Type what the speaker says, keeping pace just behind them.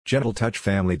Gentle Touch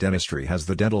Family Dentistry has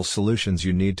the dental solutions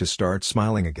you need to start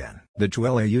smiling again. The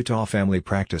Jewel, Utah family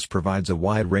practice provides a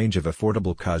wide range of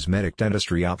affordable cosmetic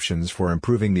dentistry options for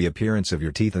improving the appearance of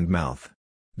your teeth and mouth.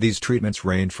 These treatments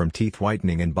range from teeth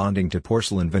whitening and bonding to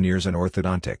porcelain veneers and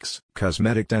orthodontics.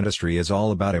 Cosmetic dentistry is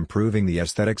all about improving the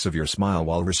aesthetics of your smile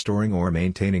while restoring or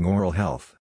maintaining oral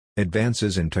health.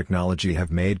 Advances in technology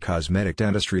have made cosmetic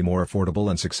dentistry more affordable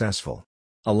and successful.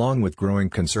 Along with growing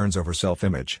concerns over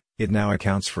self-image, it now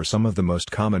accounts for some of the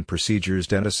most common procedures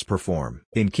dentists perform.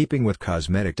 In keeping with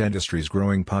cosmetic dentistry's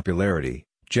growing popularity,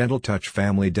 Gentle Touch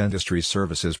Family Dentistry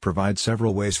services provide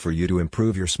several ways for you to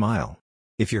improve your smile.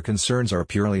 If your concerns are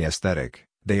purely aesthetic,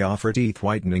 they offer teeth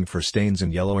whitening for stains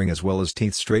and yellowing as well as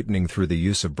teeth straightening through the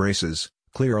use of braces,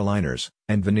 clear aligners,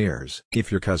 and veneers.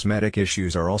 If your cosmetic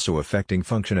issues are also affecting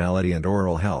functionality and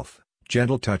oral health,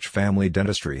 Gentle Touch Family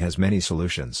Dentistry has many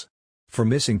solutions. For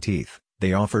missing teeth,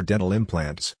 they offer dental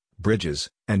implants, bridges,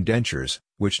 and dentures,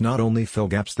 which not only fill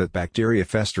gaps that bacteria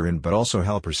fester in but also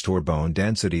help restore bone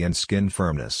density and skin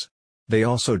firmness. They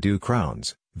also do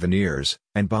crowns, veneers,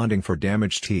 and bonding for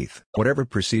damaged teeth. Whatever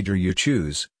procedure you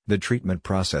choose, the treatment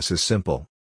process is simple.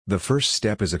 The first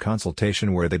step is a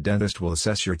consultation where the dentist will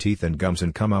assess your teeth and gums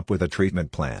and come up with a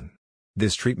treatment plan.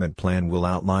 This treatment plan will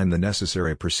outline the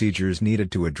necessary procedures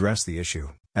needed to address the issue,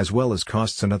 as well as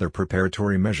costs and other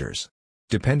preparatory measures.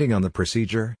 Depending on the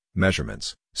procedure,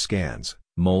 measurements, scans,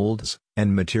 molds,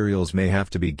 and materials may have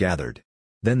to be gathered.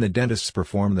 Then the dentists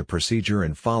perform the procedure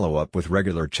and follow up with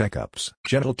regular checkups.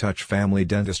 Gentle Touch Family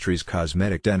Dentistry's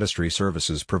cosmetic dentistry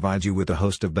services provide you with a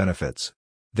host of benefits.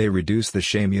 They reduce the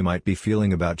shame you might be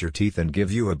feeling about your teeth and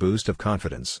give you a boost of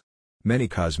confidence. Many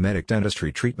cosmetic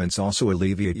dentistry treatments also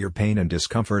alleviate your pain and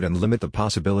discomfort and limit the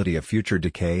possibility of future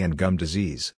decay and gum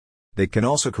disease. They can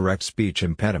also correct speech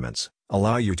impediments,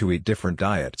 allow you to eat different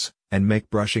diets, and make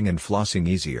brushing and flossing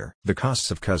easier. The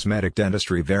costs of cosmetic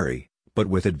dentistry vary, but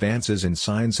with advances in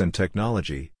science and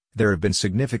technology, there have been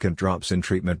significant drops in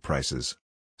treatment prices.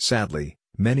 Sadly,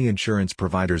 many insurance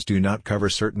providers do not cover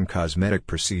certain cosmetic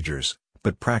procedures,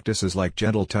 but practices like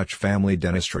Gentle Touch Family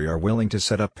Dentistry are willing to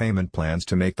set up payment plans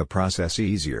to make the process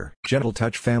easier. Gentle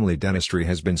Touch Family Dentistry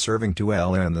has been serving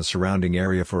Tooele and the surrounding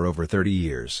area for over 30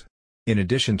 years. In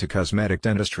addition to cosmetic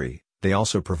dentistry, they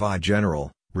also provide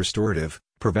general, restorative,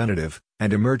 preventative,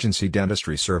 and emergency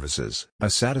dentistry services. A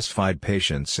satisfied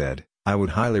patient said, "I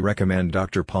would highly recommend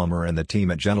Dr. Palmer and the team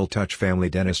at Gentle Touch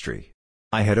Family Dentistry.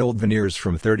 I had old veneers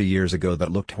from 30 years ago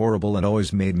that looked horrible and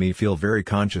always made me feel very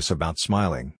conscious about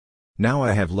smiling. Now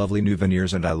I have lovely new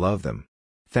veneers and I love them.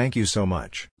 Thank you so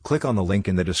much." Click on the link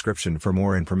in the description for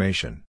more information.